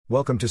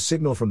Welcome to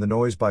Signal from the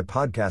Noise by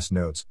Podcast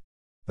Notes,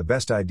 the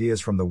best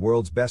ideas from the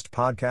world's best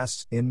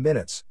podcasts in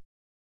minutes.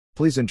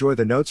 Please enjoy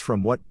the notes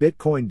from What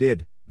Bitcoin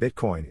Did.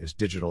 Bitcoin is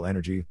Digital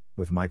Energy,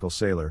 with Michael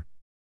Saylor.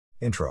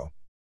 Intro.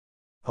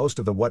 Host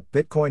of the What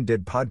Bitcoin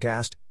Did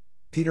podcast,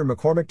 Peter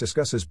McCormick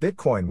discusses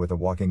Bitcoin with a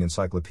walking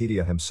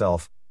encyclopedia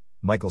himself,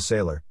 Michael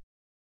Saylor.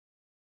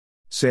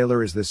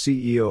 Saylor is the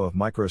CEO of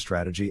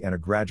MicroStrategy and a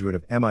graduate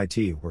of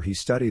MIT, where he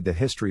studied the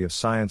history of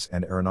science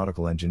and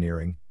aeronautical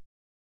engineering.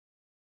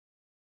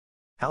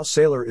 How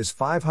Saylor is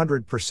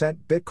 500%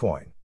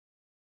 Bitcoin.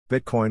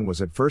 Bitcoin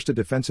was at first a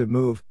defensive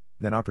move,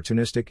 then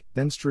opportunistic,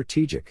 then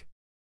strategic.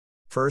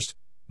 First,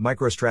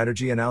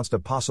 MicroStrategy announced a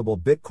possible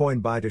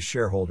Bitcoin buy to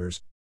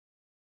shareholders.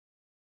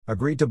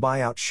 Agreed to buy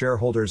out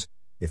shareholders,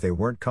 if they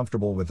weren't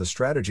comfortable with the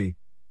strategy,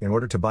 in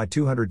order to buy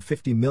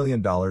 $250 million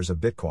of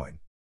Bitcoin.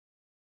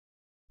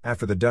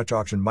 After the Dutch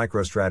auction,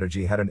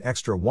 MicroStrategy had an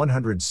extra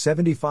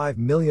 $175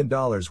 million,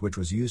 which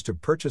was used to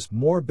purchase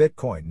more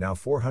Bitcoin, now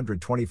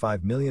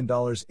 $425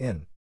 million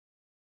in.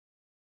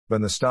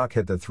 When the stock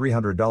hit the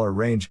 $300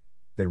 range,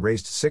 they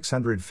raised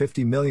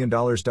 $650 million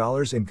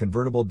in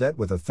convertible debt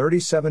with a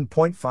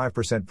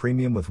 37.5%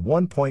 premium with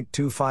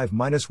 1.25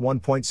 minus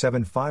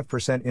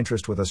 1.75%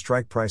 interest with a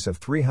strike price of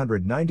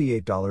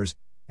 $398,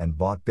 and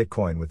bought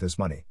Bitcoin with this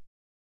money.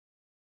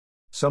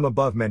 Some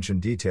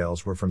above-mentioned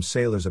details were from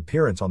Saylor's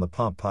appearance on the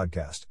Pomp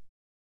podcast.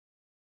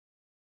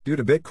 Due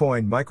to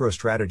Bitcoin,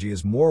 MicroStrategy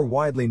is more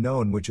widely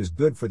known, which is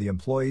good for the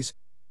employees,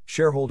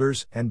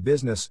 shareholders, and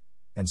business,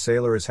 and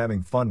Saylor is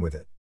having fun with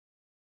it.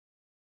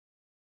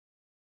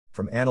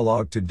 From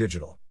analog to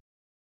digital.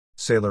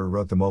 Saylor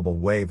wrote The Mobile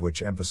Wave,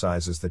 which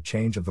emphasizes the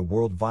change of the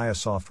world via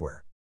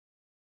software.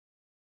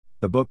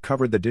 The book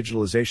covered the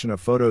digitalization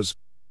of photos,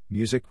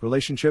 music,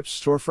 relationships,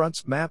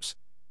 storefronts, maps,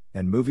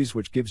 and movies,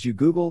 which gives you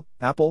Google,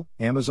 Apple,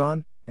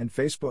 Amazon, and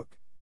Facebook.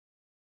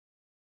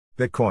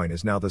 Bitcoin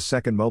is now the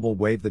second mobile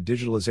wave, the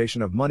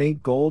digitalization of money,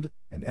 gold,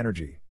 and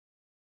energy.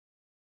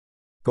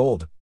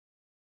 Gold.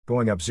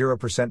 Going up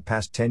 0%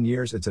 past 10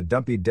 years, it's a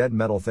dumpy dead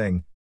metal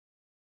thing.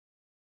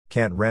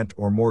 Can't rent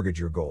or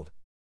mortgage your gold.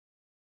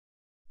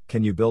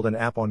 Can you build an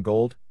app on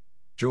gold?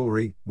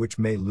 Jewelry, which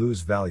may lose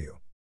value.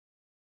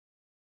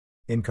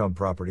 Income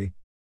property.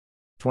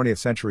 20th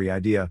century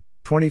idea,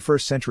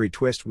 21st century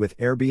twist with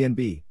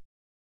Airbnb.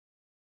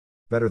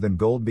 Better than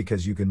gold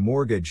because you can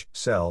mortgage,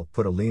 sell,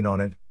 put a lien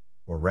on it,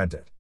 or rent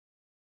it.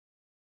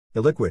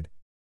 Illiquid.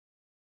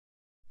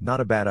 Not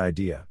a bad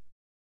idea.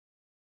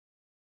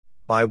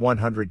 Buy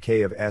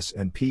 100K of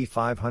S&P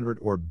 500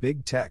 or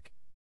big tech.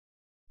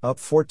 Up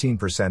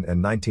 14%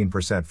 and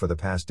 19% for the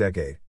past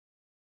decade.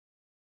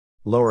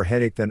 Lower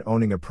headache than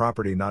owning a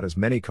property, not as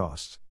many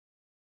costs.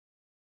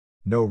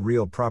 No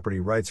real property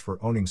rights for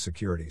owning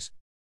securities.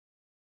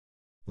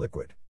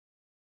 Liquid.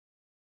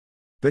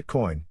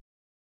 Bitcoin.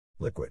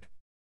 Liquid.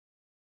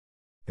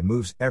 It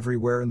moves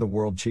everywhere in the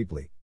world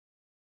cheaply.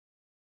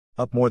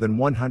 Up more than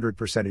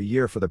 100% a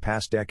year for the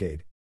past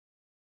decade.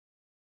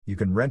 You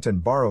can rent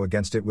and borrow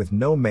against it with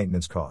no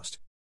maintenance cost.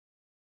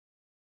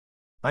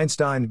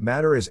 Einstein,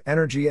 matter is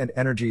energy and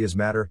energy is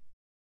matter.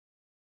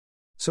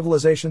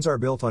 Civilizations are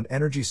built on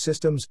energy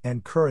systems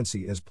and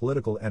currency is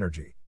political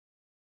energy.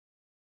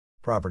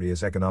 Property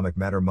is economic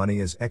matter, money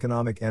is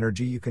economic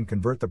energy. You can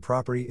convert the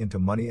property into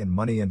money and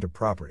money into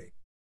property.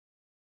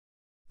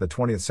 The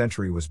 20th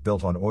century was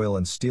built on oil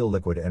and steel.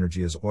 Liquid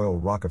energy is oil.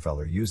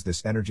 Rockefeller used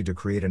this energy to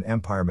create an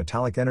empire.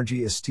 Metallic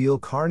energy is steel.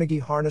 Carnegie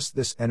harnessed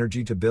this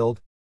energy to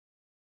build.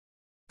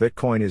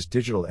 Bitcoin is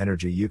digital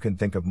energy. You can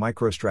think of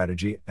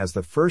MicroStrategy as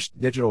the first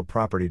digital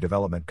property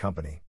development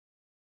company.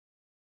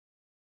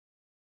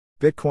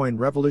 Bitcoin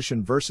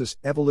revolution versus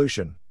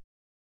evolution.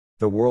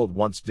 The world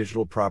wants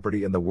digital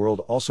property and the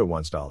world also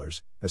wants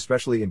dollars,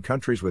 especially in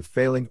countries with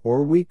failing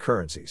or weak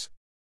currencies.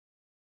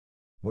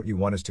 What you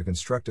want is to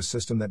construct a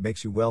system that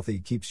makes you wealthy,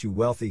 keeps you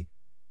wealthy,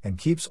 and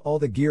keeps all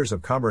the gears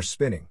of commerce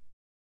spinning.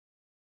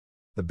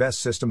 The best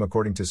system,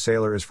 according to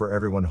Saylor, is for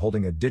everyone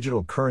holding a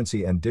digital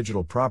currency and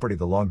digital property.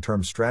 The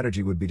long-term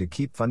strategy would be to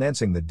keep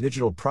financing the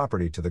digital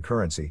property to the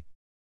currency.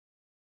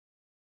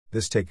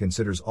 This take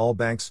considers all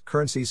banks,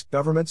 currencies,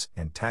 governments,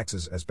 and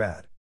taxes as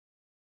bad.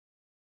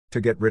 To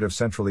get rid of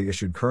centrally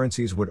issued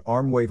currencies would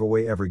wave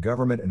away every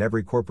government and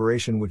every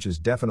corporation, which is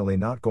definitely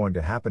not going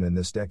to happen in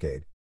this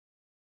decade.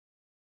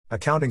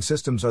 Accounting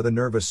systems are the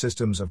nervous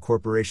systems of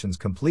corporations.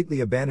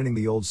 Completely abandoning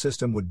the old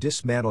system would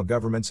dismantle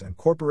governments and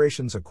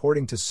corporations,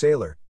 according to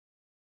Saylor.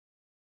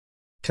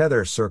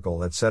 Tether,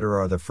 Circle, etc.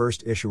 are the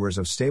first issuers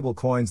of stable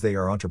coins. They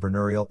are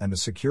entrepreneurial and a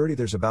security.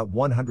 There's about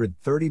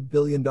 $130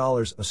 billion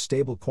of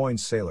stable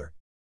coins. Saylor,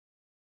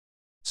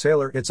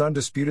 it's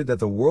undisputed that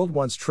the world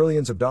wants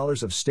trillions of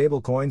dollars of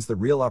stable coins. The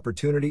real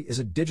opportunity is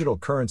a digital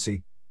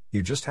currency.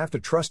 You just have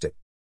to trust it.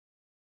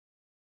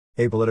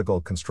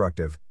 Apolitical,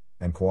 constructive,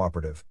 and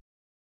cooperative.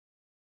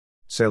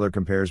 Saylor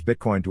compares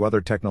Bitcoin to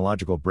other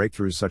technological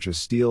breakthroughs such as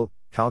steel,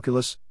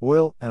 calculus,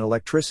 oil, and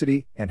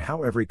electricity, and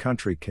how every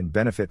country can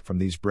benefit from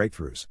these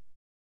breakthroughs.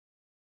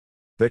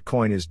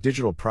 Bitcoin is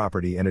digital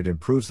property and it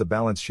improves the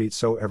balance sheet,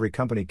 so every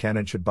company can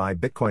and should buy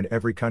Bitcoin.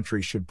 Every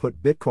country should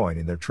put Bitcoin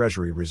in their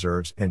treasury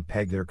reserves and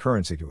peg their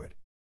currency to it.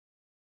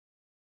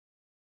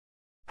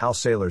 How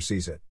Saylor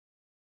sees it.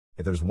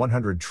 If there's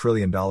 $100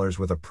 trillion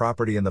worth of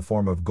property in the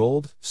form of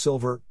gold,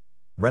 silver,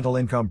 rental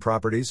income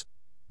properties,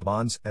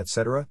 bonds,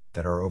 etc.,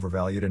 that are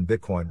overvalued, and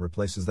Bitcoin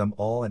replaces them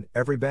all, and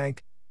every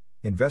bank,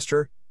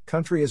 investor,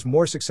 country is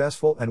more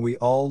successful and we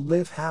all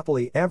live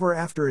happily ever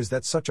after, is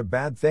that such a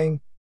bad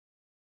thing?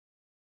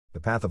 The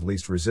path of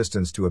least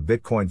resistance to a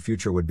Bitcoin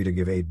future would be to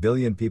give 8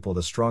 billion people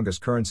the strongest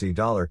currency,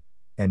 dollar,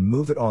 and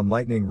move it on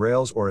lightning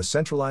rails or a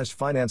centralized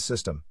finance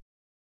system.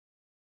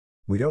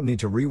 We don't need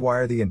to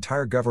rewire the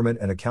entire government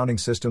and accounting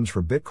systems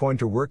for Bitcoin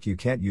to work. You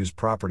can't use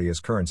property as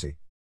currency.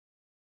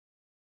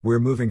 We're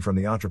moving from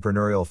the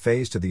entrepreneurial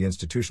phase to the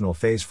institutional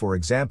phase. For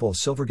example,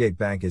 Silvergate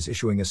Bank is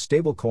issuing a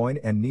stablecoin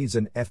and needs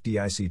an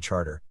FDIC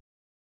charter.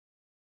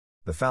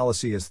 The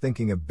fallacy is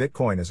thinking of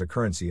Bitcoin as a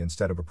currency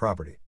instead of a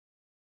property.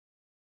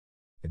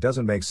 It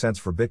doesn't make sense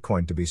for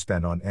Bitcoin to be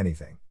spent on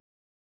anything.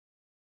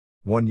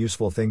 One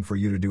useful thing for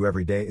you to do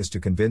every day is to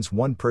convince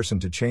one person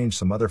to change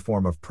some other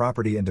form of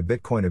property into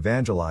Bitcoin.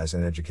 Evangelize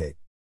and educate.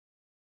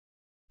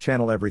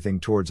 Channel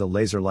everything towards a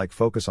laser-like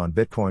focus on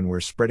Bitcoin.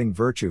 We're spreading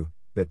virtue,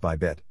 bit by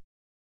bit.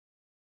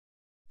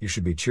 You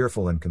should be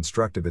cheerful and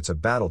constructive. It's a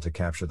battle to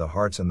capture the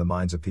hearts and the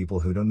minds of people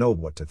who don't know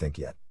what to think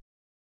yet.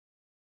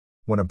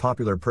 When a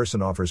popular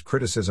person offers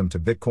criticism to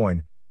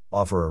Bitcoin,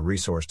 offer a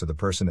resource to the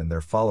person and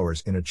their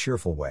followers in a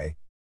cheerful way.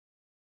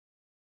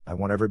 I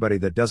want everybody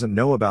that doesn't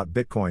know about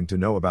Bitcoin to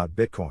know about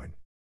Bitcoin.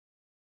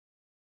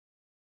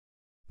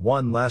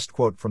 One last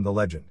quote from the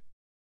legend.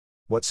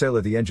 What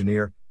Saylor the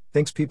engineer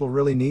thinks people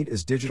really need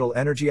is digital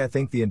energy. I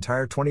think the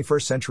entire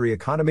 21st century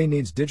economy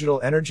needs digital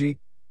energy,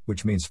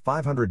 which means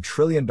 $500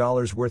 trillion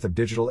worth of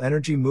digital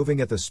energy moving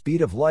at the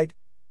speed of light,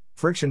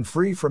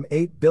 friction-free from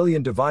 8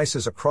 billion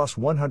devices across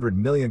 100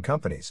 million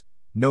companies,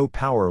 no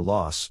power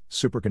loss,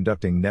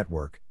 superconducting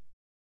network.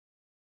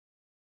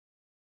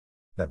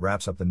 That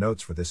wraps up the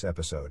notes for this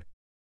episode.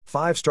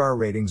 5-star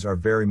ratings are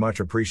very much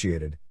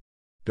appreciated.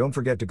 Don't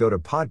forget to go to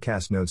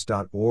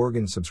podcastnotes.org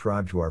and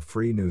subscribe to our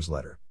free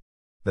newsletter.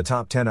 The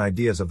top 10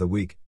 ideas of the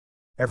week.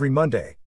 Every Monday.